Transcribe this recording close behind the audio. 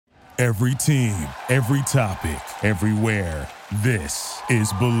Every team, every topic, everywhere. This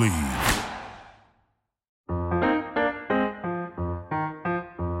is Believe.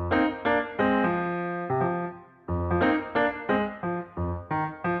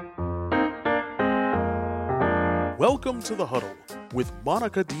 Welcome to The Huddle with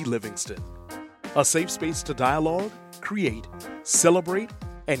Monica D. Livingston, a safe space to dialogue, create, celebrate,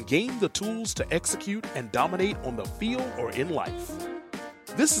 and gain the tools to execute and dominate on the field or in life.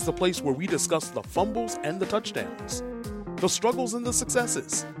 This is the place where we discuss the fumbles and the touchdowns, the struggles and the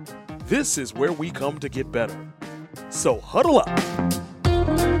successes. This is where we come to get better. So huddle up.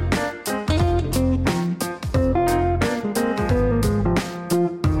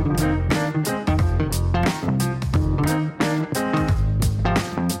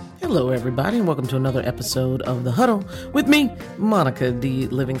 Hello, everybody, and welcome to another episode of The Huddle with me, Monica D.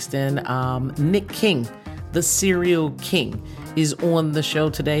 Livingston. Nic King, the Serial King, is on the show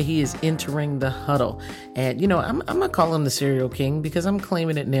today. He is entering the huddle. And, I'm going to call him the Serial King because I'm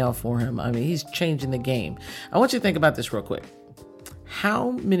claiming it now for him. I mean, he's changing the game. I want you to think about this real quick.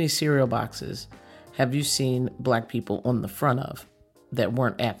 How many cereal boxes have you seen black people on the front of that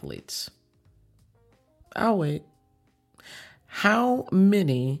weren't athletes? I'll wait. How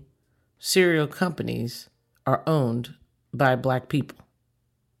many cereal companies are owned by black people?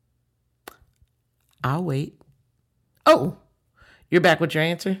 I'll wait. Oh, you're back with your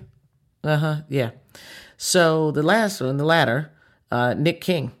answer? Yeah. So the last one, the latter, Nic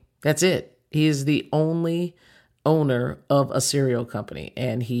King. That's it. He is the only owner of a cereal company,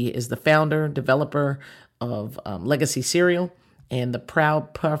 and he is the founder, developer of Legacy Cereal and the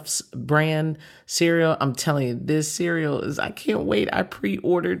Proud Puffs brand cereal. I'm telling you, this cereal I can't wait. I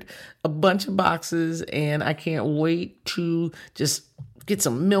pre-ordered a bunch of boxes, and I can't wait to just get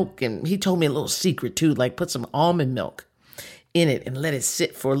some milk. And he told me a little secret too, like put some almond milk in it and let it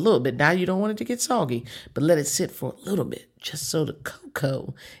sit for a little bit. Now you don't want it to get soggy, but let it sit for a little bit just so the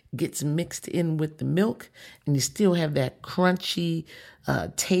cocoa gets mixed in with the milk and you still have that crunchy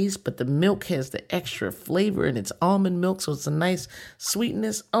taste, but the milk has the extra flavor and it's almond milk, so it's a nice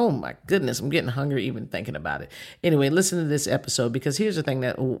sweetness. Oh my goodness, I'm getting hungry even thinking about it. Anyway, listen to this episode because here's the thing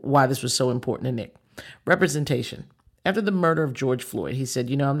why this was so important to Nic. Representation. After the murder of George Floyd, he said,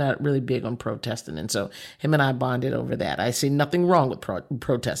 I'm not really big on protesting. And so him and I bonded over that. I see nothing wrong with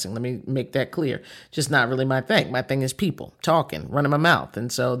protesting. Let me make that clear. Just not really my thing. My thing is people talking, running my mouth.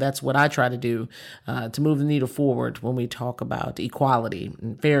 And so that's what I try to do to move the needle forward when we talk about equality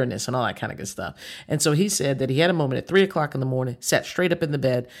and fairness and all that kind of good stuff. And so he said that he had a moment at 3:00 in the morning, sat straight up in the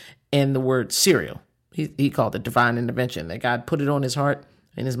bed, and the word cereal. He called it divine intervention. That God put it on his heart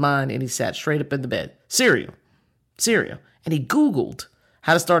and his mind, and he sat straight up in the bed. Cereal. And he Googled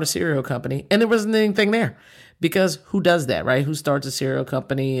how to start a cereal company, and there wasn't anything there because who does that, right? Who starts a cereal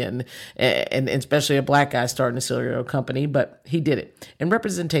company and especially a black guy starting a cereal company, but he did it. And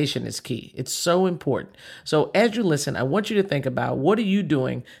representation is key. It's so important. So as you listen, I want you to think about what are you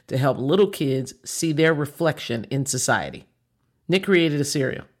doing to help little kids see their reflection in society? Nic created a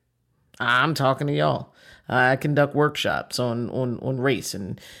cereal. I'm talking to y'all. I conduct workshops on race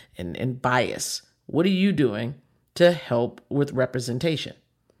and bias. What are you doing to help with representation?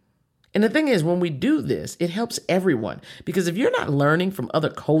 And the thing is, when we do this, it helps everyone. Because if you're not learning from other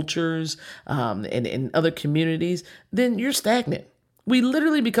cultures and other communities, then you're stagnant. We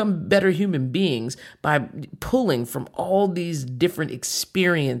literally become better human beings by pulling from all these different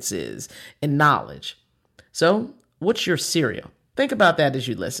experiences and knowledge. So, what's your cereal? Think about that as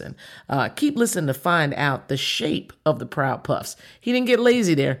you listen. Keep listening to find out the shape of the Proud Puffs. He didn't get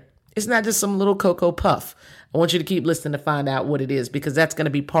lazy there. It's not just some little cocoa puff. I want you to keep listening to find out what it is, because that's going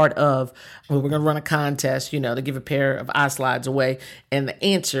to be part of, we're going to run a contest, to give a pair of eye slides away. And the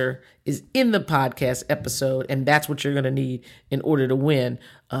answer is in the podcast episode. And that's what you're going to need in order to win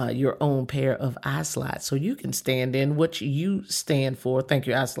your own pair of eye slides. So you can stand in what you stand for. Thank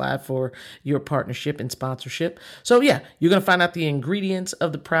you, iSlide, for your partnership and sponsorship. So yeah, you're going to find out the ingredients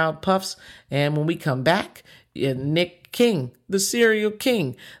of the Proud Puffs. And when we come back, Nic King, the Serial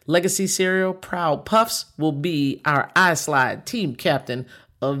King, Legacy Cereal Proud Puffs, will be our iSlide team captain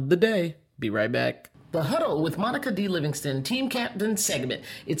of the day. Be right back. The Huddle with Monica D. Livingston, Team Captain segment.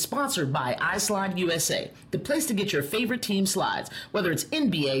 It's sponsored by iSlide USA, the place to get your favorite team slides, whether it's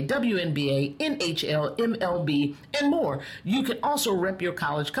NBA, WNBA, NHL, MLB, and more. You can also rep your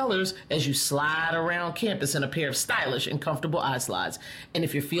college colors as you slide around campus in a pair of stylish and comfortable iSlides. And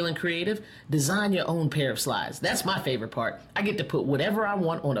if you're feeling creative, design your own pair of slides. That's my favorite part. I get to put whatever I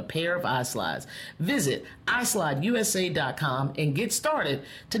want on a pair of iSlides. Visit iSlideUSA.com and get started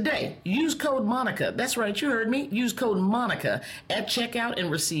today. Use code Monica. That's right, you heard me. Use code MONICA at checkout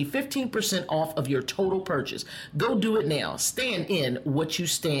and receive 15% off of your total purchase. Go do it now. Stand in what you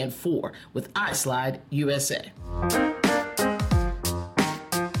stand for with iSlide USA.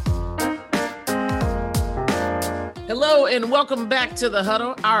 Hello and welcome back to the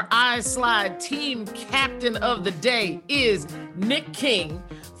Huddle. Our iSlide team captain of the day is Nic King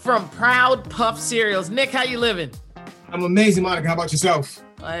from Proud Puff Cereals. Nick, how you living? I'm amazing, Monica. How about yourself?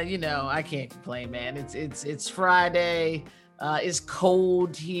 I can't complain, man. It's Friday. It's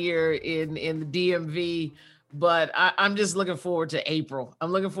cold here in the DMV, but I'm just looking forward to April.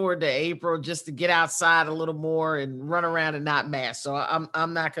 I'm looking forward to April just to get outside a little more and run around and not mask. So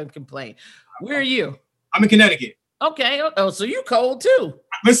I'm not gonna complain. Where are you? I'm in Connecticut. Okay. Oh, so you cold too?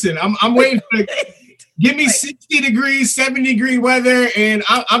 Listen, I'm waiting for give me 60 degrees, 70-degree weather, and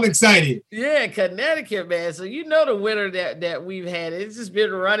I'm excited. Yeah, Connecticut, man. So you know the winter that we've had. It's just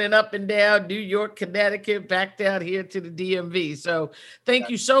been running up and down New York, Connecticut, back down here to the DMV. So thank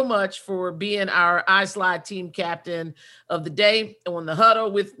you so much for being our iSlide team captain of the day on the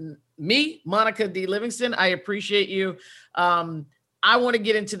Huddle with me, Monica D. Livingston. I appreciate you. I want to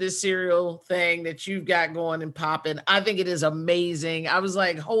get into this cereal thing that you've got going and popping. I think it is amazing. I was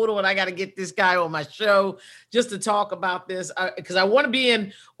like, hold on, I got to get this guy on my show just to talk about this because I want to be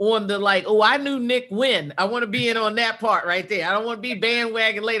in on the I knew Nick when. I want to be in on that part right there. I don't want to be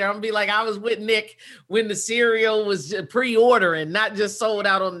bandwagon later. I'm going to be like, I was with Nick when the cereal was pre-ordering, not just sold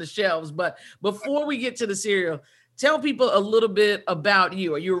out on the shelves. But before we get to the cereal, tell people a little bit about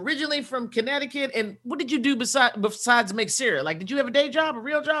you. Are you originally from Connecticut? And what did you do besides make cereal? Like, did you have a day job, a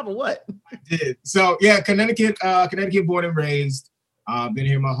real job, or what? I did. So, yeah, Connecticut born and raised. Been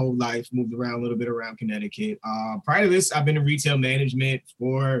here my whole life, moved around a little bit around Connecticut. Prior to this, I've been in retail management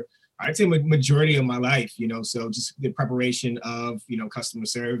for, I'd say, majority of my life, so just the preparation of, customer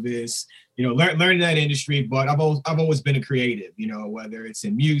service, learning that industry. But I've always been a creative, whether it's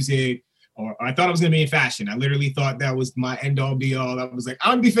in music, or I thought I was going to be in fashion. I literally thought that was my end all be all. I was like, I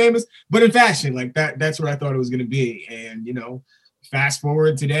want to be famous, but in fashion, like that's what I thought it was going to be. And, fast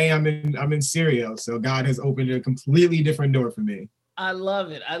forward today, I'm in cereal. So God has opened a completely different door for me. I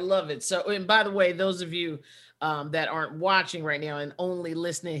love it. I love it. So, and by the way, those of you that aren't watching right now and only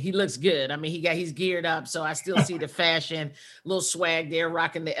listening, he looks good. I mean, he's geared up. So I still see the fashion, little swag there,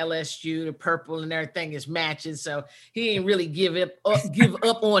 rocking the LSU, the purple and everything is matching. So he ain't really give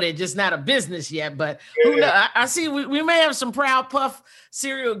up on it. Just not a business yet. But who knows? I see we may have some Proud Puff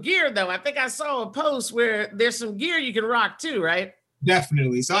cereal gear though. I think I saw a post where there's some gear you can rock too, right?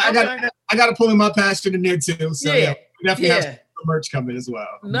 Definitely. So I got to pull in my passion in there too. So yeah definitely have some merch coming as well.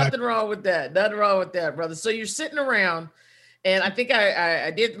 Nothing wrong with that, brother. So you're sitting around, and I think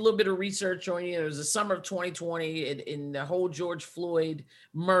I did a little bit of research on you. It was the summer of 2020, and the whole George Floyd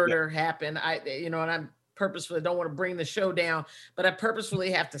murder happened. And I'm purposefully don't want to bring the show down, but I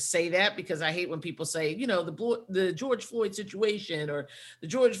purposefully have to say that because I hate when people say, the George Floyd situation or the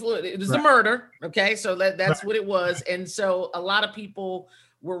George Floyd, it was the murder. Okay. So that's what it was. And so a lot of people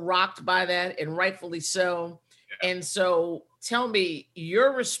were rocked by that, and rightfully so. Yeah. And so tell me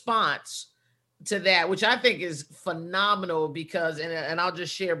your response to that, which I think is phenomenal because, and I'll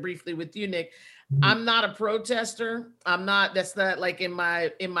just share briefly with you, Nick, I'm not a protester. That's not like in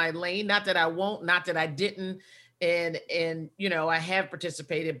my lane. Not that I won't, not that I didn't. And I have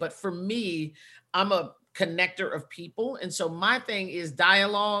participated, but for me, I'm a connector of people. And so my thing is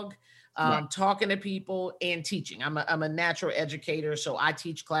dialogue, talking to people and teaching. I'm a natural educator. So I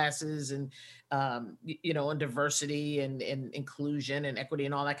teach classes and, on diversity and inclusion and equity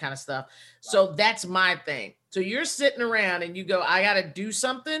and all that kind of stuff. So that's my thing. So you're sitting around and you go, I got to do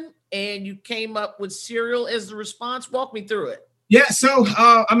something. And you came up with cereal as the response. Walk me through it. Yeah. So,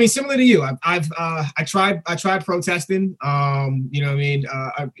 similar to you, I tried protesting,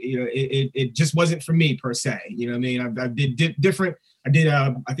 it just wasn't for me per se, I did different. I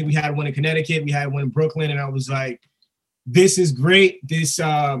think we had one in Connecticut, we had one in Brooklyn, and I was like, this is great. This,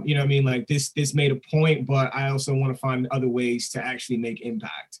 this made a point, but I also want to find other ways to actually make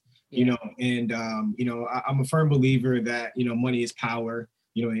impact, I'm a firm believer that, money is power,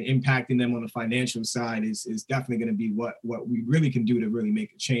 and impacting them on the financial side is definitely going to be what we really can do to really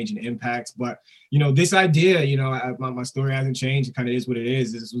make a change and impact. But, this idea, my story hasn't changed. It kind of is what it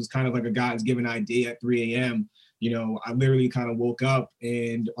is. This was kind of like a God's given idea at 3 a.m. I literally kind of woke up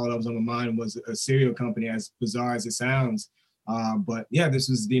and all that was on my mind was a cereal company, as bizarre as it sounds. But yeah, this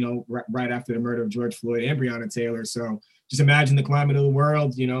was, right after the murder of George Floyd and Breonna Taylor. So just imagine the climate of the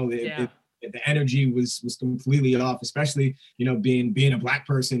world, the energy was completely off, especially, being a Black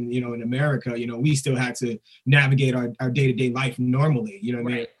person, in America. We still had to navigate our day-to-day life normally. I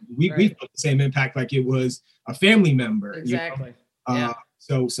mean, we felt the same impact like it was a family member. Exactly. Yeah.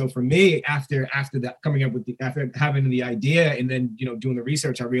 So for me, after that, after having the idea and then, doing the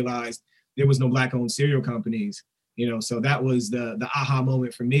research, I realized there was no Black-owned cereal companies, so that was the aha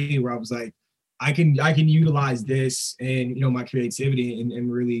moment for me, where I was like, I can utilize this and, my creativity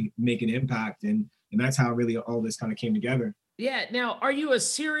and really make an impact. And that's how really all this kind of came together. Yeah. Now, are you a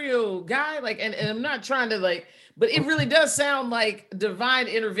cereal guy? Like, and I'm not trying to but it really does sound like divine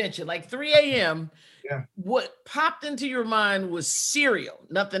intervention, like 3 a.m. Yeah. What popped into your mind was cereal,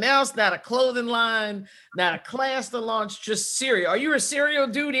 nothing else, not a clothing line, not a class to launch, just cereal. Are you a cereal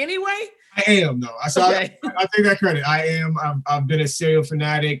dude anyway? I am, though. So okay. I take that credit. I am. I've been a cereal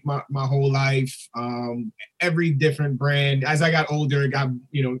fanatic my whole life. Every different brand. As I got older, it got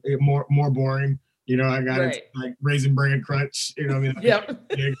more boring. I got into like Raisin Bran Crunch. What I mean? Yep.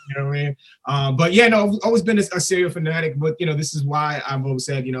 What I mean? But yeah, no, I've always been a cereal fanatic. But this is why I've always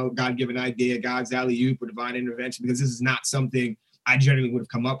said, God-given idea, God's alley-oop, or divine intervention, because this is not something I generally would have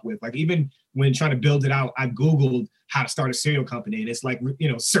come up with. Like, even when trying to build it out, I Googled how to start a cereal company, and it's like,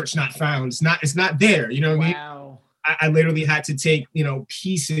 search not found. It's not there. You know what I mean? Wow. I literally had to take,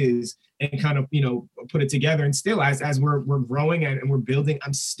 pieces and kind of, put it together. And still, as we're growing and we're building,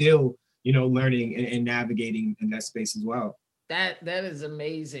 I'm still, learning and navigating in that space as well. That is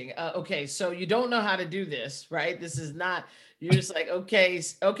amazing. Okay, so you don't know how to do this, right? This is not, you're just like,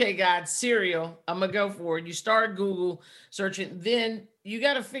 okay, God, cereal, I'm gonna go for it. You start Google searching, then you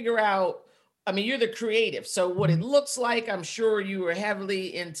got to figure out, I mean, you're the creative. So what it looks like, I'm sure you were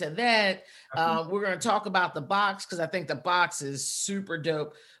heavily into that. We're going to talk about the box, because I think the box is super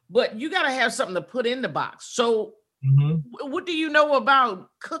dope, but you got to have something to put in the box. So what do you know about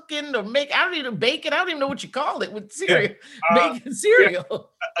cooking or make? I don't even bake it. I don't even know what you call it with cereal. Making cereal.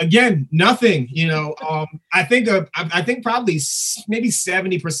 Yeah. Again, nothing. I think probably maybe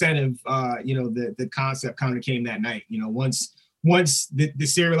 70% of the concept kind of came that night. Once the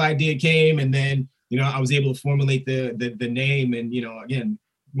cereal idea came, and then I was able to formulate the name. And again,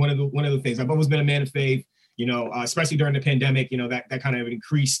 one of the things, I've always been a man of faith. Especially during the pandemic. That kind of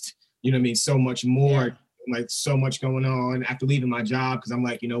increased. So much more. Yeah. Like, so much going on after leaving my job, because I'm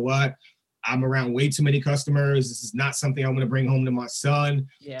like, you know what? I'm around way too many customers. This is not something I'm going to bring home to my son.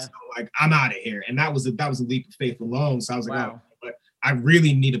 Yeah. So, like, I'm out of here. And that was a leap of faith alone. So I was like, wow. Oh, but I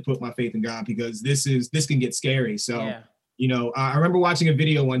really need to put my faith in God, because this can get scary. So, I remember watching a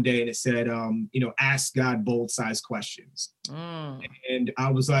video one day, and it said, ask God bold-sized questions. And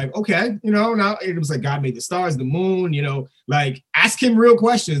I was like, okay, now it was like, God made the stars, the moon, like, ask him real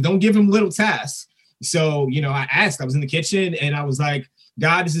questions. Don't give him little tasks. So, I asked, I was in the kitchen, and I was like,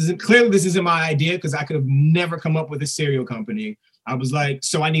 God, this isn't my idea, because I could have never come up with a cereal company. I was like,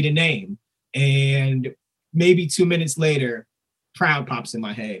 so I need a name. And maybe 2 minutes later, Proud pops in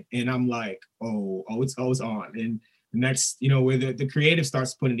my head. And I'm like, it's on. And the next, where the creative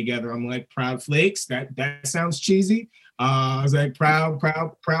starts putting together, I'm like, Proud Flakes, that sounds cheesy. I was like, Proud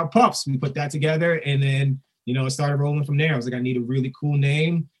Puffs. We put that together, and then, it started rolling from there. I was like, I need a really cool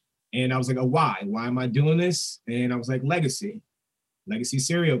name. And I was like, why am I doing this? And I was like, Legacy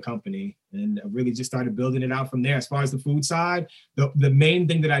Cereal Company. And I really just started building it out from there. As far as the food side, the main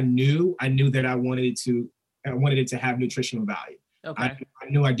thing that I knew that I wanted it to have nutritional value. Okay. I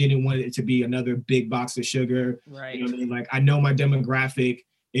knew I didn't want it to be another big box of sugar. Right. You know what I mean? Like, I know my demographic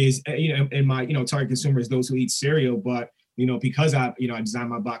is, and my, target consumer is those who eat cereal, but because I designed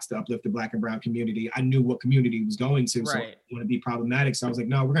my box to uplift the Black and brown community, I knew what community it was going to. Right. So I didn't want to be problematic. So I was like,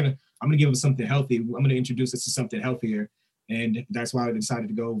 no, I'm going to give them something healthy. I'm going to introduce us to something healthier. And that's why I decided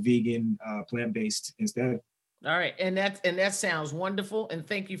to go vegan, plant-based instead. All right. And that sounds wonderful. And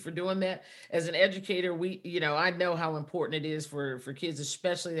thank you for doing that. As an educator, I know how important it is for kids,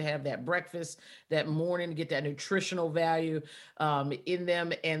 especially to have that breakfast that morning, to get that nutritional value in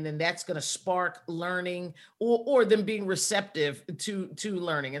them. And then that's going to spark learning or them being receptive to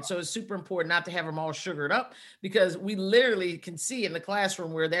learning. And so it's super important not to have them all sugared up, because we literally can see in the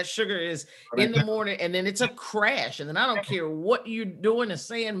classroom where that sugar is in the morning, and then it's a crash. And then I don't care what you're doing and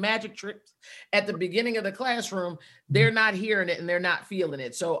saying magic tricks at the beginning of the classroom, they're not hearing it and they're not feeling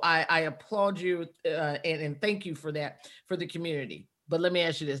it. So I applaud you and thank you for that, for the community. But let me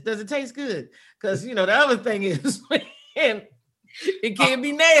ask you this. Does it taste good? Because, the other thing is, man, it can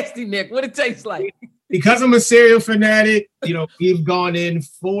be nasty, Nick. What it tastes like? Because I'm a cereal fanatic, we've gone in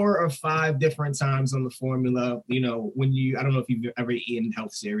 4 or 5 different times on the formula. I don't know if you've ever eaten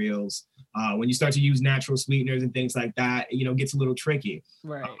health cereals. When you start to use natural sweeteners and things like that, it gets a little tricky.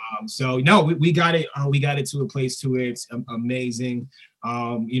 Right. So no, we got it. We got it to a place to where it's amazing.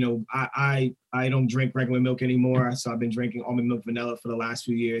 I don't drink regular milk anymore, so I've been drinking almond milk vanilla for the last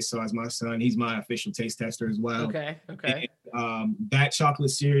few years. So as my son, he's my official taste tester as well. Okay. And, that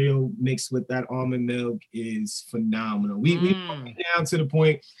chocolate cereal mixed with that almond milk is phenomenal. We down to the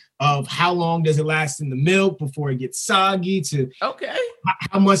point of how long does it last in the milk before it gets soggy, to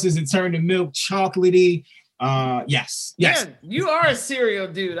how much does it turn the milk chocolatey. Yes. Yeah, you are a cereal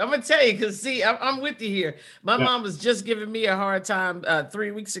dude. I'm gonna tell you, because see, I'm with you here. My mom was just giving me a hard time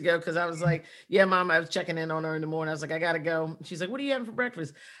 3 weeks ago because I was like, "Yeah, mom," I was checking in on her in the morning. I was like, "I gotta go." She's like, "What are you having for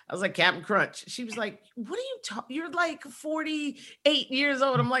breakfast?" I was like, "Captain Crunch." She was like, "What are you talking? You're like 48 years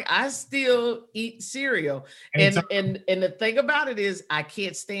old." I'm like, "I still eat cereal," and the thing about it is, I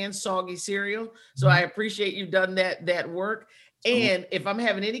can't stand soggy cereal. So I appreciate you've done that work. And if I'm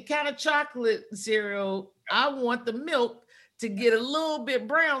having any kind of chocolate cereal, I want the milk to get a little bit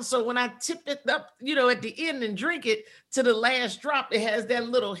brown. So when I tip it up, at the end and drink it to the last drop, it has that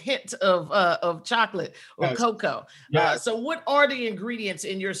little hint of chocolate or cocoa. So what are the ingredients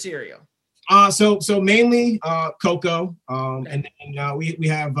in your cereal? So mainly cocoa, and then we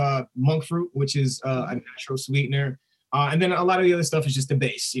have monk fruit, which is a natural sweetener. And then a lot of the other stuff is just the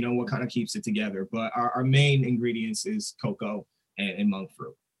base, what kind of keeps it together. But our main ingredients is cocoa and monk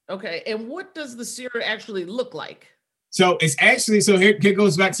fruit. Okay. And what does the cereal actually look like? So it's actually, here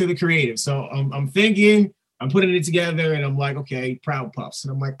goes back to the creative. So I'm thinking, I'm putting it together, and I'm like, okay, Proud Puffs.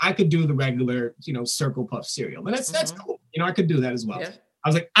 And I'm like, I could do the regular, Circle Puff cereal. And that's cool. I could do that as well. Yeah. I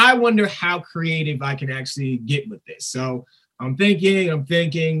was like, I wonder how creative I can actually get with this. So I'm thinking,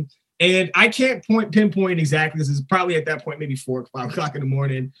 and I can't pinpoint exactly. This is probably at that point, maybe 4 or 5 o'clock in the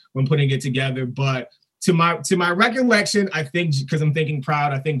morning when putting it together. But to my recollection, I think, because I'm thinking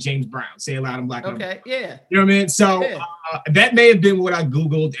Proud, I think James Brown, Say It Loud in Black. Okay, yeah. You know what I mean? So that may have been what I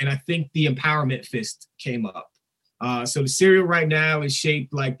Googled, and I think the empowerment fist came up. So the cereal right now is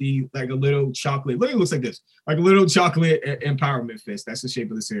shaped like a little chocolate. Look, it looks like this, like a little chocolate empowerment fist. That's the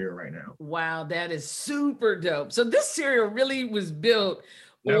shape of the cereal right now. Wow, that is super dope. So this cereal really was built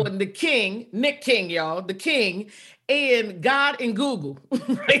on the King, Nic King, y'all, the King, and God and Google,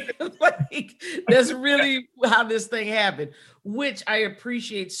 right? Like, that's really how this thing happened, which I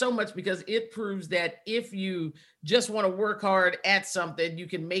appreciate so much, because it proves that if you just want to work hard at something, you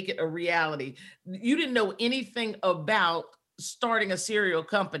can make it a reality. You didn't know anything about starting a cereal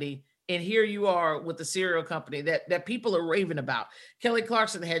company, and here you are with the cereal company that people are raving about. Kelly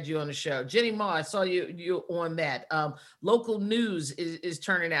Clarkson had you on the show. Jenny Ma, I saw you on that. Local news is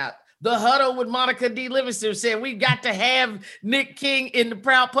turning out. The Huddle with Monica D. Livingston said, we got to have Nic King in the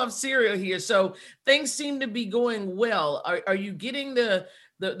Proud Puff cereal here. So things seem to be going well. Are you getting the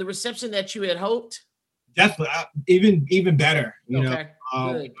reception that you had hoped? Definitely, even better. Good.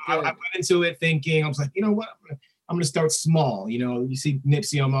 I went into it thinking, I was like, you know what? I'm gonna start small. You see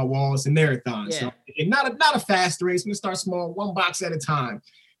Nipsey on my wall. It's a marathon, so not a fast race. I'm gonna start small, 1 box at a time.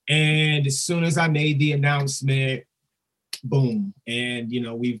 And as soon as I made the announcement, boom! And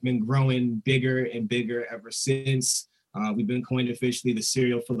we've been growing bigger and bigger ever since. We've been coined officially the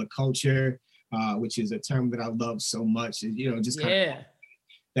cereal for the culture, which is a term that I love so much. Just kind of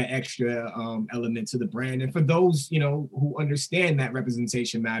that extra element to the brand. And for those who understand that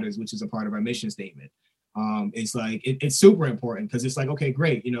representation matters, which is a part of our mission statement. It's like it's super important, because it's like, okay,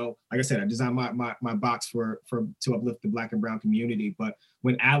 great, like I said, I designed my box to uplift the Black and brown community. But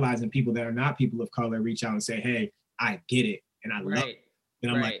when allies and people that are not people of color reach out and say, hey, I get it and I love it,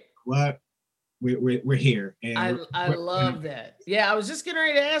 and I'm like, what? We're here. And I love that. Yeah, I was just getting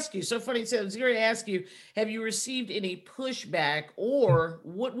ready to ask you. So funny. So I was getting ready to ask you, have you received any pushback, or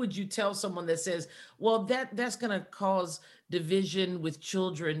what would you tell someone that says, well, that's going to cause division with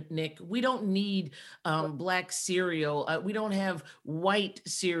children, Nic? We don't need Black cereal. We don't have white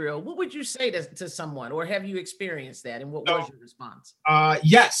cereal. What would you say to someone, or have you experienced that? And what was your response?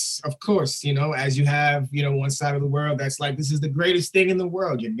 Yes, of course. As you have, one side of the world that's like, this is the greatest thing in the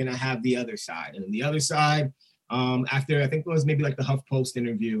world. You're going to have the other side. And the other side, after I think it was maybe like the HuffPost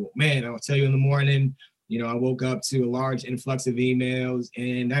interview, man, I'll tell you, in the morning, I woke up to a large influx of emails,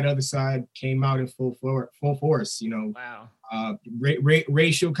 and that other side came out in full force. Wow.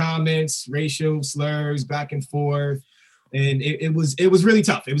 Racial comments, racial slurs, back and forth. And it was really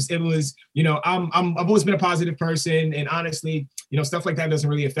tough. It was, you know, I've always been a positive person, and honestly, you know, stuff like that doesn't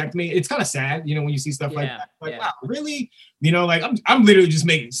really affect me. It's kind of sad, you know, when you see stuff like that. Like, wow, really? You know, like I'm literally just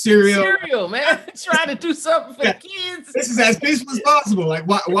making cereal, man. Trying to do something for the kids. This is as peaceful as possible. Like,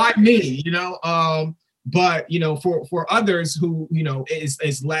 why me? You know, but you know, for others who, you know,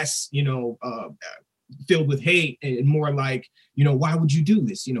 is less, you know, filled with hate and more like, you know, why would you do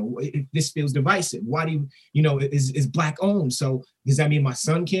this? You know, if this feels divisive. Why do you know, is black owned? So does that mean my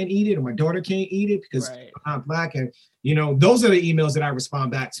son can't eat it or my daughter can't eat it because I'm not black? And, you know, those are the emails that I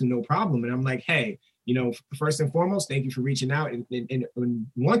respond back to, no problem. And I'm like, hey, you know, first and foremost, thank you for reaching out and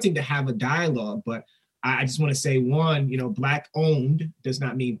wanting to have a dialogue. But I just want to say, one, you know, black owned does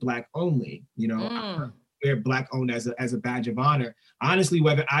not mean black only, you know. We're black owned as a badge of honor. Honestly,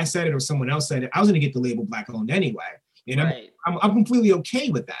 whether I said it or someone else said it, I was going to get the label black owned anyway. And I'm completely okay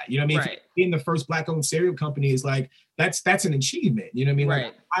with that. You know what I mean? Being the first black owned cereal company is like, that's an achievement. You know what I mean?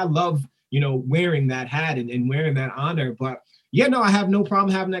 Like, I love, you know, wearing that hat and wearing that honor. But yeah, no, I have no problem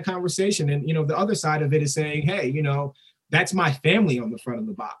having that conversation. And, you know, the other side of it is saying, hey, you know, that's my family on the front of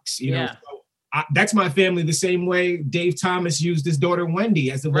the box. You know, so that's my family the same way Dave Thomas used his daughter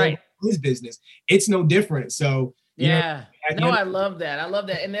Wendy as the logo of his business. It's no different. So I love that. I love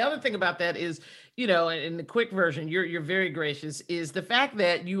that. And the other thing about that is, you know, in the quick version, you're very gracious, is the fact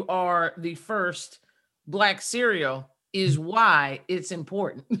that you are the first black cereal is why it's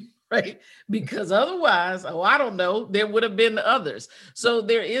important. Right? Because otherwise, I don't know, there would have been others. So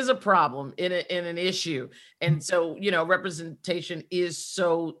there is a problem in an issue. And so, you know, representation is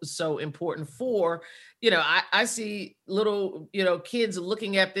so important for, you know, I see little, you know, kids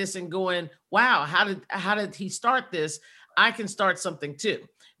looking at this and going, wow, how did he start this? I can start something too,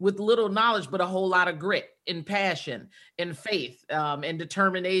 with little knowledge, but a whole lot of grit and passion and faith and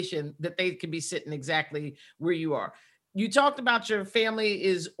determination that they can be sitting exactly where you are. You talked about your family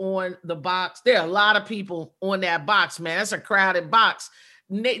is on the box. There are a lot of people on that box, man. That's a crowded box.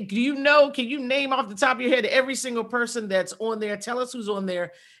 Can you name off the top of your head every single person that's on there? Tell us who's on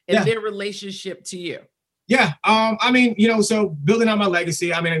there and their relationship to you. Yeah. I mean, you know, so building on my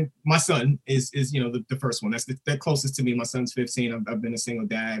legacy, I mean, my son is you know, the first one. That's the closest to me. My son's 15. I've been a single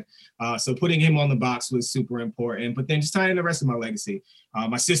dad. So putting him on the box was super important. But then just tying the rest of my legacy.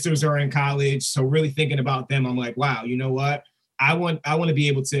 My sisters are in college. So really thinking about them, I'm like, wow, you know what? I want to be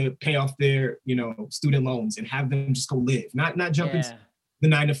able to pay off their, you know, student loans and have them just go live, not jump into the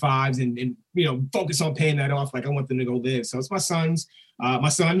 9-to-5s and you know, focus on paying that off. Like, I want them to go live. So it's my son,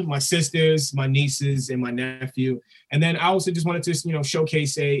 my sisters, my nieces, and my nephew. And then I also just wanted to, you know,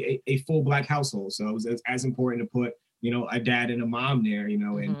 showcase a full black household. So it was as important to put, you know, a dad and a mom there, you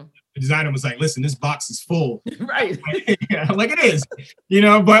know, and the designer was like, listen, this box is full. Right. I'm like, it is, you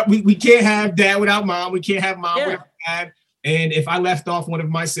know, but we can't have dad without mom. We can't have mom without dad. And if I left off one of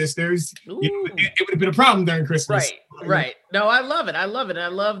my sisters, you know, it would have been a problem during Christmas. Right. No, I love it. I love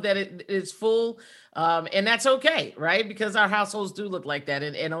that it's full. And that's okay, right? Because our households do look like that.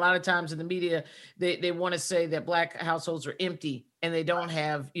 And a lot of times in the media, they want to say that black households are empty and they don't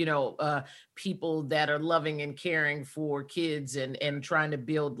have, you know, people that are loving and caring for kids and trying to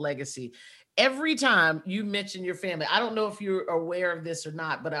build legacy. Every time you mention your family, I don't know if you're aware of this or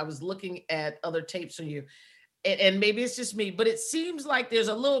not, but I was looking at other tapes on you. And maybe it's just me, but it seems like there's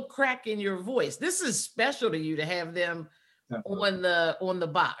a little crack in your voice. This is special to you to have them on the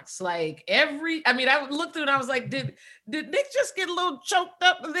box. Like I looked through and I was like, did Nick just get a little choked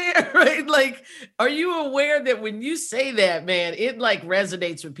up there? Right? Like, are you aware that when you say that, man, it like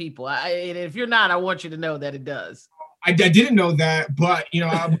resonates with people? And if you're not, I want you to know that it does. I didn't know that, but you know,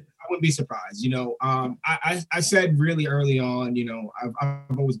 I wouldn't be surprised. You know, I said really early on, you know,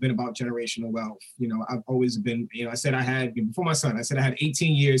 I've always been about generational wealth. You know, I've always been, you know, I said I had, before my son, I said I had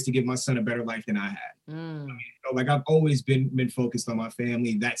 18 years to give my son a better life than I had. You know, like, I've always been focused on my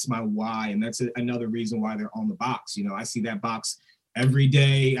family. That's my why. And that's another reason why they're on the box. You know, I see that box every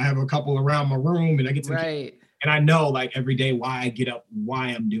day. I have a couple around my room and I get to, and I know like every day why I get up, why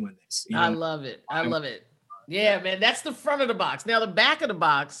I'm doing this. You know? I love it. Yeah, man, that's the front of the box. Now the back of the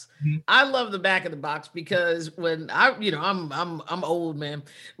box, I love the back of the box because when I'm old, man.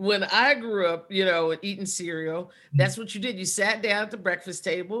 When I grew up, you know, eating cereal, that's what you did. You sat down at the breakfast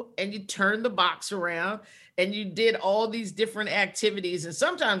table and you turned the box around and you did all these different activities. And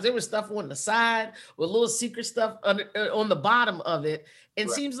sometimes there was stuff on the side with little secret stuff on the bottom of it. It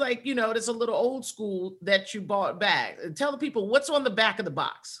seems like, you know, it's a little old school that you bought back. Tell the people what's on the back of the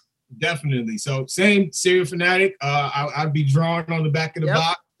box. Definitely. So same cereal fanatic. I'd be drawing on the back of the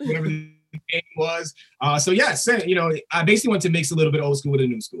box, whatever the game was. So yeah, you know, I basically wanted to mix a little bit old school with a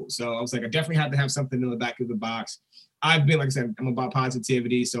new school. So I was like, I definitely had to have something in the back of the box. I've been, like I said, I'm about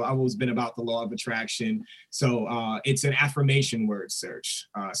positivity. So I've always been about the law of attraction. So it's an affirmation word search.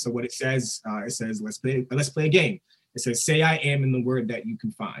 So what it says, let's play a game. It says, say I am in the word that you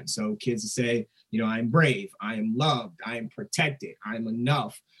can find. So kids say, I'm brave, I am loved, I am protected, I am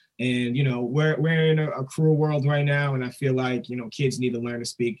enough. And, we're in a cruel world right now. And I feel like, kids need to learn to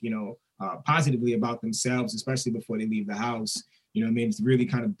speak, positively about themselves, especially before they leave the house. To really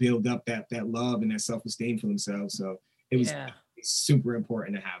kind of build up that love and that self-esteem for themselves. So it was super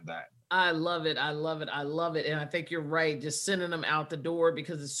important to have that. I love it. I love it. I love it. And I think you're right. Just sending them out the door,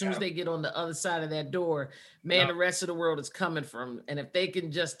 because as soon as they get on the other side of that door, man, the rest of the world is coming from. And if they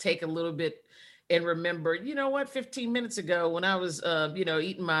can just take a little bit and remember, 15 minutes ago when I was,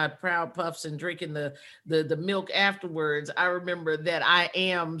 eating my Proud Puffs and drinking the milk afterwards, I remember that I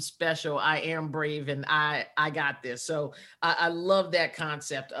am special, I am brave, and I got this. So I love that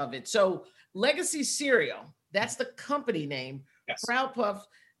concept of it. So Legacy Cereal, that's the company name. Yes. Proud Puff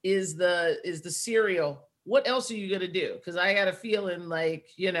is the cereal. What else are you going to do? Because I got a feeling like,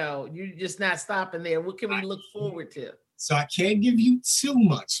 you're just not stopping there. What can we look forward to? So I can't give you too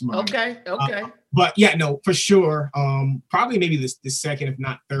much, Mom. Okay. But yeah, no, for sure. Probably maybe the second, if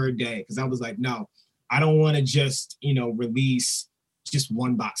not third day, because I was like, no, I don't want to just, release just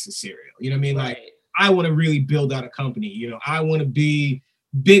one box of cereal. You know what I mean? Right. Like, I want to really build out a company. I want to be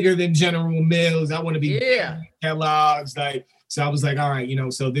bigger than General Mills. I want to be bigger than Kellogg's. So I was like, all right,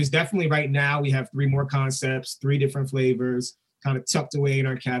 so there's definitely right now we have 3 more concepts, 3 different flavors, kind of tucked away in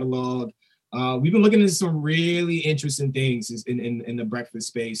our catalog. We've been looking into some really interesting things in the breakfast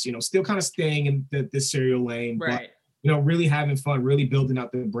space, still kind of staying in the cereal lane, right. But, really having fun, really building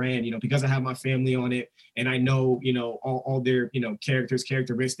out the brand, because I have my family on it and I know, all their,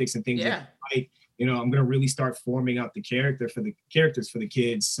 characteristics and things that I like. I'm going to really start forming out the characters for the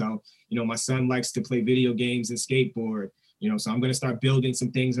kids. So, my son likes to play video games and skateboard, so I'm going to start building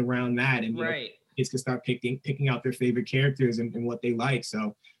some things around that. And kids can start picking out their favorite characters and what they like.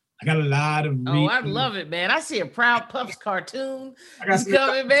 So I got a lot of I love it, man. I see a Proud Puffs cartoon. It's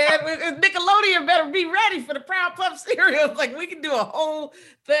coming, man. Nickelodeon better be ready for the Proud Puff cereal. Like, we can do a whole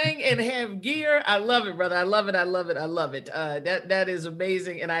thing and have gear. I love it, brother. I love it. I love it. I love it. That is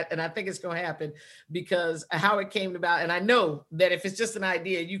amazing. And I think it's going to happen because how it came about. And I know that if it's just an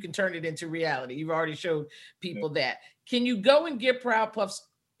idea, you can turn it into reality. You've already showed people that. Can you go and get Proud Puffs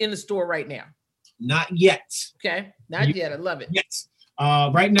in the store right now? Not yet. Okay. Not yet. I love it. Yes.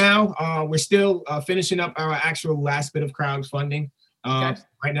 Right now, we're still finishing up our actual last bit of crowdfunding.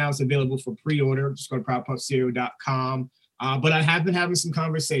 Right now, it's available for pre-order. Just go to proudpuffcereal.com. But I have been having some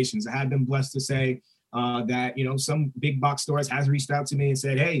conversations. I have been blessed to say that, some big box stores has reached out to me and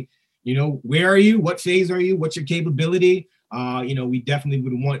said, hey, where are you? What phase are you? What's your capability? We definitely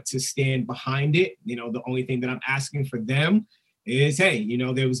would want to stand behind it. The only thing that I'm asking for them is, hey,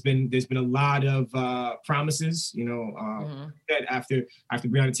 there's been a lot of promises, that after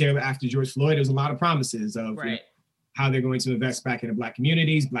Breonna Taylor, after George Floyd, there was a lot of promises of how they're going to invest back into Black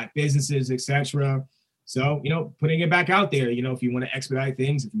communities, Black businesses, etc. So, putting it back out there, if you want to expedite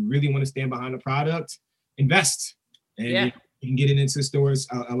things, if you really want to stand behind the product, invest, and you can get it into stores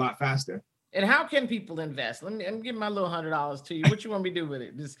a lot faster. And how can people invest? Let me give my little $100 to you. What you want me to do with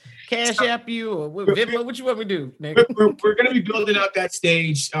it? Just Cash App you or Venmo? What you want me to do, Nick? We're going to be building out that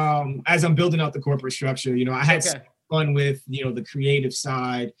stage as I'm building out the corporate structure. I had fun with, the creative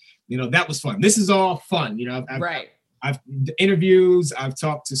side. That was fun. This is all fun. I've interviews. I've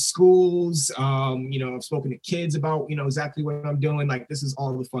talked to schools. I've spoken to kids about, exactly what I'm doing. Like, this is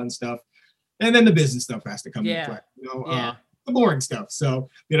all the fun stuff. And then the business stuff has to come into play. The boring stuff.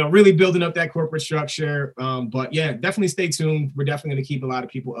 So, really building up that corporate structure. But yeah, definitely stay tuned. We're definitely going to keep a lot of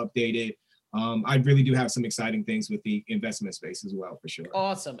people updated. I really do have some exciting things with the investment space as well, for sure.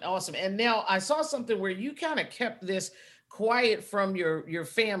 Awesome. And now I saw something where you kind of kept this quiet from your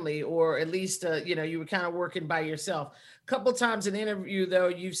family, or at least, you were kind of working by yourself. A couple times in the interview, though,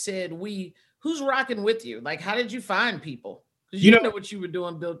 you said, who's rocking with you? Like, how did you find people? You know what you were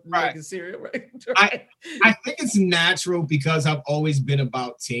doing, making cereal, right? I think it's natural because I've always been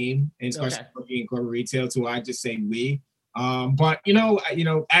about team, and especially working in corporate retail, so I just say we. But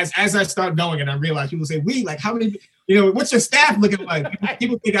as I start going and I realize people say we, like, how many, what's your staff looking like?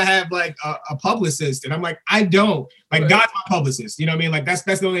 People think I have like a publicist, and I'm like, I don't. Like, God's my publicist. You know what I mean? Like, that's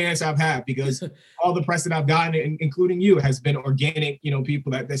the only answer I've had, because all the press that I've gotten, including you, has been organic.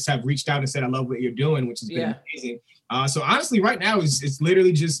 People that have reached out and said, I love what you're doing, which has been amazing. So honestly, right now it's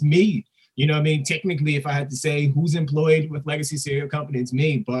literally just me. Technically, if I had to say who's employed with Legacy Cereal Company, it's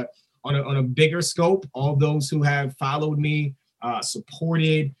me. But on a bigger scope, all those who have followed me,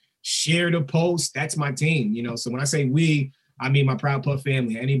 supported, share the post, that's my team, you know. So when I say we, I mean my Proud Puff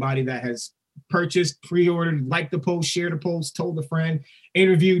family. Anybody that has purchased, pre-ordered, liked the post, shared the post, told a friend,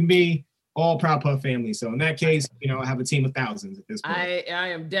 interviewed me, all Proud Puff family. So in that case, you know, I have a team of thousands at this point. I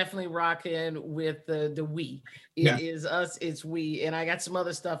am definitely rocking with the we. It is us, it's we. And I got some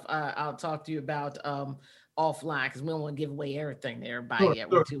other stuff I'll talk to you about offline, because we don't want to give away everything to everybody yet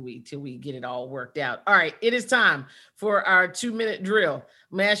till we get it all worked out. All right, it is time for our 2-minute drill.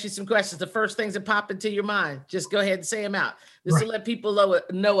 I'm gonna ask you some questions. The first things that pop into your mind, just go ahead and say them out. This will let people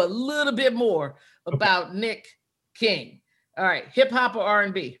know a little bit more about Nic King. All right, hip hop or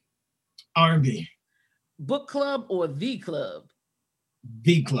R&B? R&B. Book club or the club?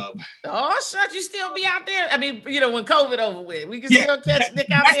 The club. Oh, shut, you still be out there? I mean, you know, when COVID over with, we can still catch Nic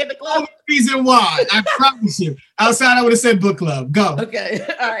out there in the club. That's the reason why. I promise you. Outside, I would have said book club. Go. Okay.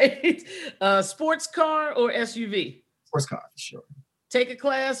 All right. Sports car or SUV? Sports car, sure. Take a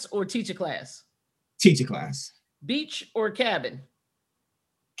class or teach a class? Teach a class. Beach or cabin?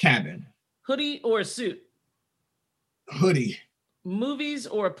 Cabin. Hoodie or suit? Hoodie. Movies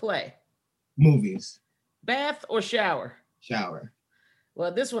or play? Movies. Bath or shower? Shower.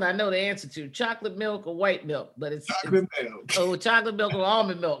 Well, this one I know the answer to. Chocolate milk or white milk, but it's chocolate milk. Oh, chocolate milk or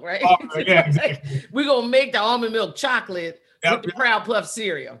almond milk, right? Yeah, exactly. We're gonna make the almond milk chocolate with the Proud Puff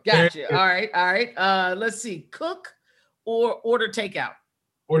cereal. Gotcha. All right. Let's see. Cook or order takeout?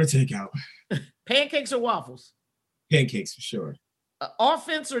 Order takeout. Pancakes or waffles? Pancakes for sure.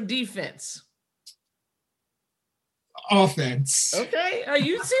 Offense or defense? Offense. Okay.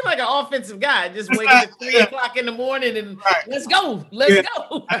 You seem like an offensive guy. Just wake up at 3 o'clock in the morning and let's go. Let's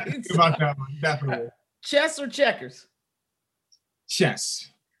go. About that one, definitely. Chess or checkers? Chess.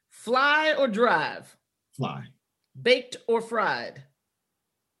 Fly or drive? Fly. Baked or fried?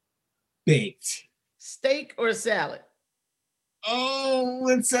 Baked. Steak or salad? Oh,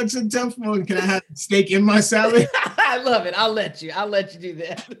 it's such a tough one. Can I have steak in my salad? I love it. I'll let you do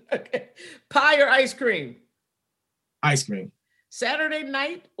that. Okay. Pie or ice cream? Ice cream. Saturday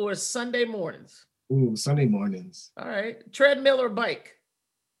night or Sunday mornings? Ooh, Sunday mornings. All right. Treadmill or bike?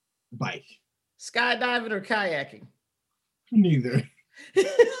 Bike. Skydiving or kayaking? Neither.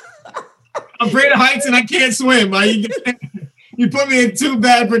 I'm afraid of heights and I can't swim. You put me in 2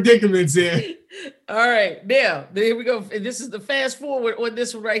 bad predicaments here. All right. Now, here we go. This is the fast forward on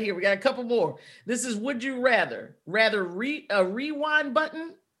this one right here. We got a couple more. This is would you rather a rewind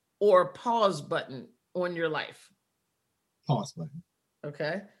button or a pause button on your life? Pause button.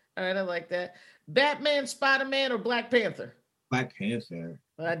 Okay. All right. I like that. Batman, Spider-Man, or Black Panther? Black Panther.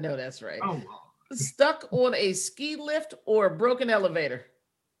 I know that's right. Oh. Stuck on a ski lift or a broken elevator?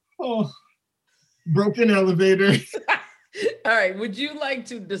 Oh, broken elevator. All right. Would you like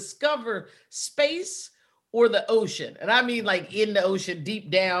to discover space or the ocean? And I mean like in the ocean, deep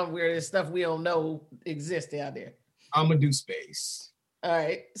down where there's stuff we don't know exists out there. I'm going to do space. All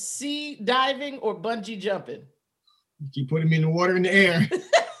right. Sea diving or bungee jumping? Keep putting me in the water and the air.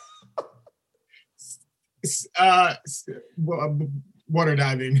 Water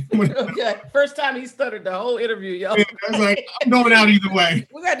diving. Okay. First time he stuttered the whole interview, y'all. Yeah, I was like, I'm going out either way.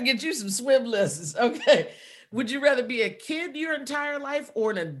 We got to get you some swim lessons. Okay. Would you rather be a kid your entire life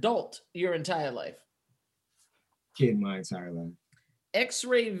or an adult your entire life? Kid my entire life.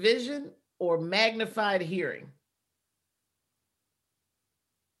 X-ray vision or magnified hearing?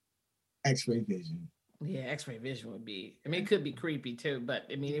 X-ray vision. Yeah, X-ray vision would be, I mean, it could be creepy too, but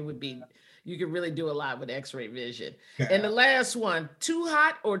I mean, it would be, you could really do a lot with X-ray vision. Yeah. And the last one, too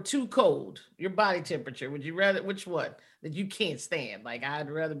hot or too cold? Your body temperature. Would you rather, which one that you can't stand? Like, I'd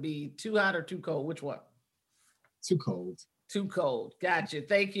rather be too hot or too cold. Which one? Too cold. Too cold. Gotcha.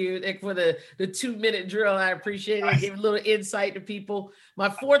 Thank you, Nick, for the 2-minute drill. I appreciate it. Give a little insight to people. My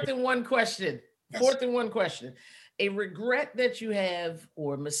fourth and one question. A regret that you have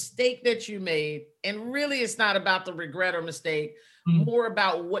or a mistake that you made, and really it's not about the regret or mistake, more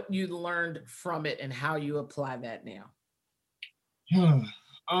about what you learned from it and how you apply that now.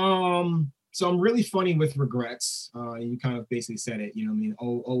 So I'm really funny with regrets. You kind of basically said it, you know what I mean?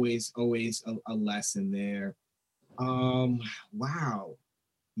 Always a lesson there. Wow.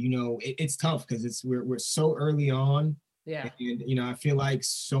 You know, it's tough because we're so early on. Yeah. And, you know, I feel like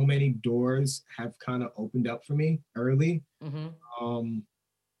so many doors have kind of opened up for me early. Mm-hmm.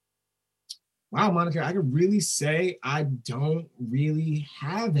 Wow, Monica, I could really say I don't really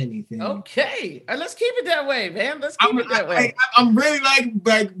have anything. Okay. Let's keep it that way, man. Let's keep it that way. I'm really like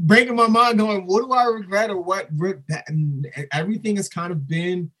breaking my mind going, what do I regret or what? And everything has kind of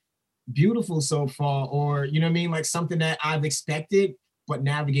been beautiful so far, or, you know what I mean? Like something that I've expected, but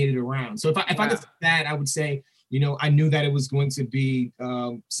navigated around. So if I get that, I would say, I knew that it was going to be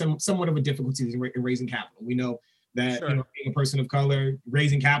somewhat of a difficulty in raising capital. We know that, Sure. Being a person of color,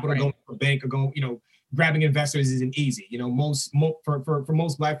 raising capital, going to a bank or going, grabbing investors isn't easy. For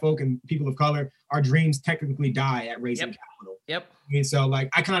most Black folk and people of color, our dreams technically die at raising capital. Yep. And so like,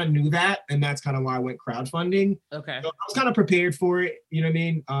 I kind of knew that, and that's kind of why I went crowdfunding. Okay. So I was kind of prepared for it. You know what I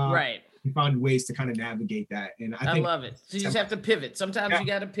mean? Right. And found ways to kind of navigate that. And I think love it. So you just have to pivot. Sometimes you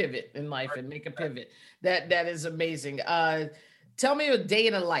got to pivot in life and make a pivot. That is amazing. Tell me a day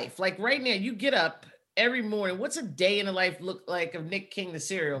in a life. Like right now, you get up every morning. What's a day in the life look like of Nic King, the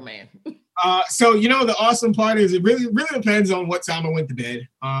cereal man? So the awesome part is it really depends on what time I went to bed.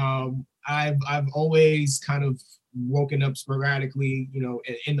 I've always kind of woken up sporadically,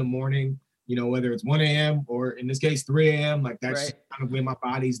 in the morning, whether it's 1 a.m. or in this case 3 a.m. Like that's kind of where my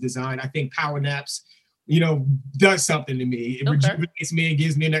body's designed. I think power naps, does something to me. It rejuvenates me and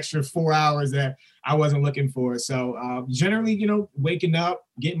gives me an extra 4 hours that I wasn't looking for. So generally, waking up,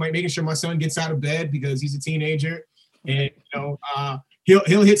 making sure my son gets out of bed because he's a teenager, and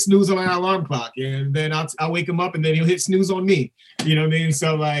he'll hit snooze on my alarm clock, and then I'll wake him up, and then he'll hit snooze on me. You know what I mean?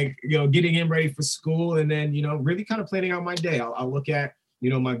 So like, getting him ready for school, and then really kind of planning out my day. I'll look at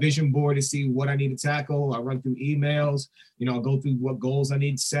my vision board to see what I need to tackle. I'll run through emails. I'll go through what goals I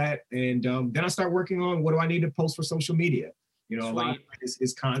need set, and then I start working on what do I need to post for social media. A lot of it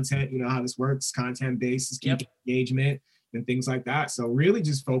is content. How this works, content based, is keep engagement and things like that. So really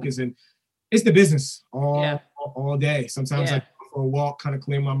just focusing. It's the business all day. Sometimes I go for a walk, kind of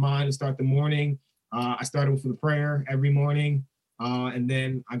clear my mind and start the morning. I started with the prayer every morning, and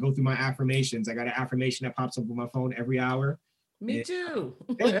then I go through my affirmations. I got an affirmation that pops up on my phone every hour. Me too.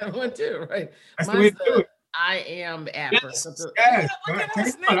 One too, right? That's the way to do it. I am app. Yes. Look at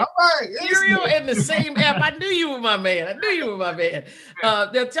us, Cereal in the same app. I knew you were my man.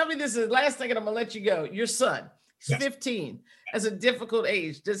 Now tell me this is the last thing, and I'm gonna let you go. Your son, he's 15. That's a difficult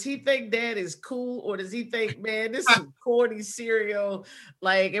age. Does he think dad is cool, or does he think, man, this is corny cereal?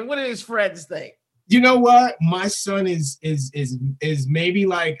 Like, and what do his friends think? You know what? My son is maybe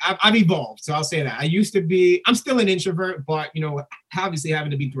like I've evolved. So I'll say that. I'm still an introvert, but obviously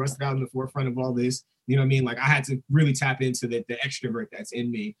having to be thrust out in the forefront of all this, you know what I mean? Like I had to really tap into the extrovert that's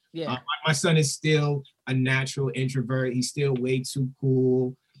in me. Yeah. My son is still a natural introvert. He's still way too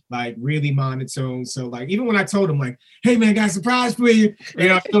cool, like really monotone. So like even when I told him like, hey man, got a surprise for you,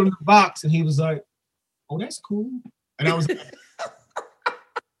 I showed him the box, and he was like, oh, that's cool. And I was like,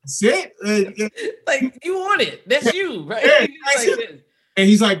 that's it. Like you want it. That's you, right? Yeah, and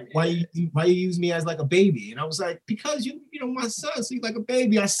he's like, why you use me as like a baby? And I was like, because you my son, so you like a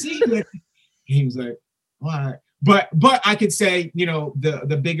baby. I see you. And he was like, why? But I could say,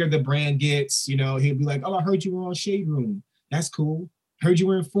 the bigger the brand gets, he'll be like, oh, I heard you were on Shade Room. That's cool. Heard you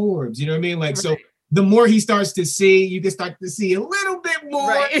were in Forbes. You know what I mean? Like, so the more he starts to see, you can start to see a little bit more.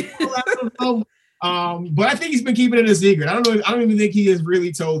 Right. But I think he's been keeping it a secret. I don't even think he has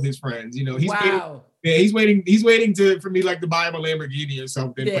really told his friends. He's waiting for me like to buy him a Lamborghini or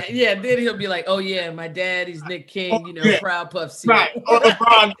something. Yeah. Then he'll be like, oh yeah, my dad, he's Nic King, Proud Puff cereal. Right. Or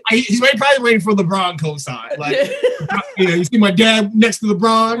LeBron. He's probably waiting for LeBron cosign. Like, you see my dad next to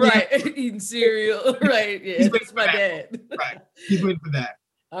LeBron. Right. Eating cereal. Right. Yeah. That's my dad. Right. He's waiting for that.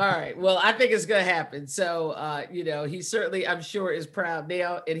 All right. Well, I think it's going to happen. So, he certainly, I'm sure, is proud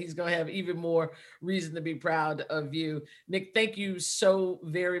now, and he's going to have even more reason to be proud of you. Nic, thank you so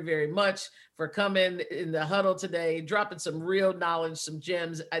very, very much for coming in the huddle today, dropping some real knowledge, some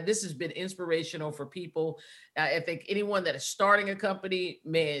gems. This has been inspirational for people. I think anyone that is starting a company,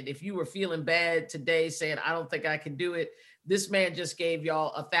 man, if you were feeling bad today saying, I don't think I can do it, this man just gave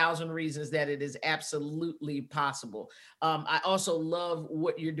y'all 1,000 reasons that it is absolutely possible. I also love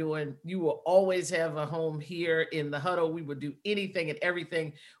what you're doing. You will always have a home here in the huddle. We will do anything and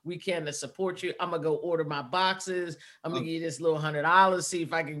everything we can to support you. I'm going to go order my boxes. I'm going to give you this little $100, see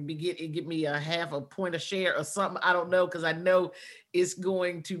if I can get me a half a point a share or something. I don't know, because I know it's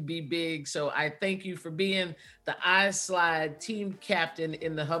going to be big. So I thank you for being the iSlide team captain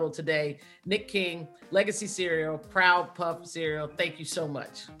in the huddle today. Nic King, Legacy Cereal, Proud Puff Cereal. Thank you so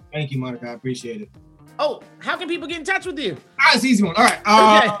much. Thank you, Monica. I appreciate it. Oh, how can people get in touch with you? It's easy one. All right.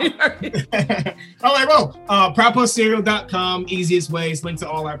 All right. Well, proudpuffcereal.com, easiest way. It's linked to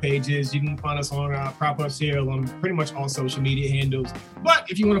all our pages. You can find us on Proud Puff Cereal on pretty much all social media handles. But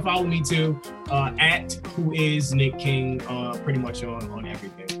if you want to follow me too, at who is Nic King, pretty much on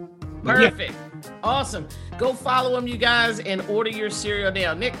everything. Perfect. Awesome. Go follow him, you guys, and order your cereal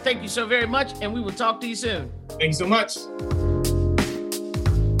now. Nic, thank you so very much, and we will talk to you soon. Thank you so much.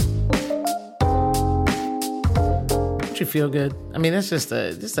 you feel good? I mean, that's just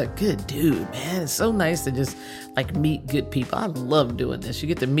a good dude, man. It's so nice to just like meet good people. I love doing this. You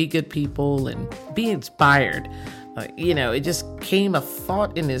get to meet good people and be inspired. It just came a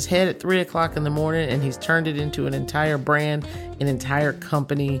thought in his head at 3:00 in the morning, and he's turned it into an entire brand, an entire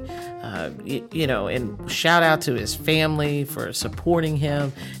company. And shout out to his family for supporting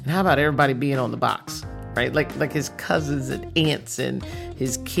him. And how about everybody being on the box, right? Like his cousins and aunts and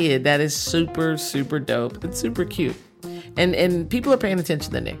his kid. That is super, super dope. It's super cute. And people are paying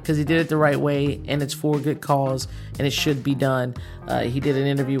attention to Nick because he did it the right way, and it's for a good cause, and it should be done. He did an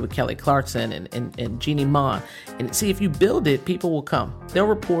interview with Kelly Clarkson and Jeannie Ma. And see, if you build it, people will come. They'll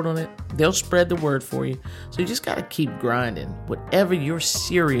report on it. They'll spread the word for you. So you just got to keep grinding. Whatever your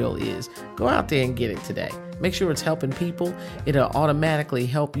cereal is, go out there and get it today. Make sure it's helping people. It'll automatically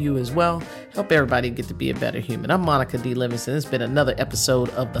help you as well. Help everybody get to be a better human. I'm Monica D. Livingston. It's been another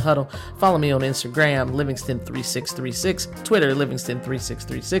episode of The Huddle. Follow me on Instagram, Livingston3636, Twitter,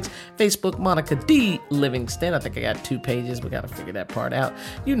 Livingston3636, Facebook, Monica D. Livingston. I think I got 2 pages. We got to figure that part out.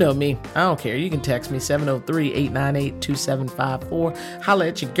 You know me. I don't care. You can text me 703-898-2754. Holla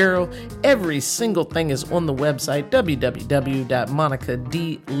at your girl. Every single thing is on the website,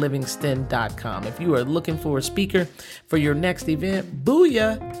 www.monicadlivingston.com. If you are looking for a speaker for your next event,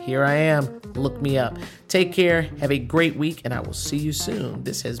 booyah, here I am. Look me up. Take care. Have a great week, and I will see you soon.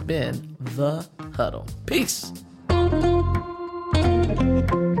 This has been The Huddle. Peace.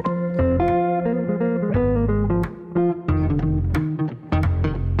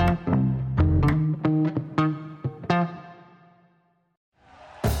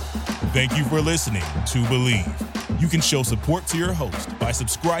 Thank you for listening to Believe. You can show support to your host by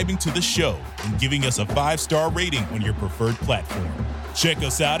subscribing to the show and giving us a 5-star rating on your preferred platform. Check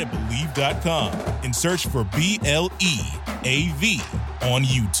us out at Believe.com and search for BLEAV on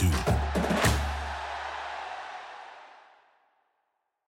YouTube.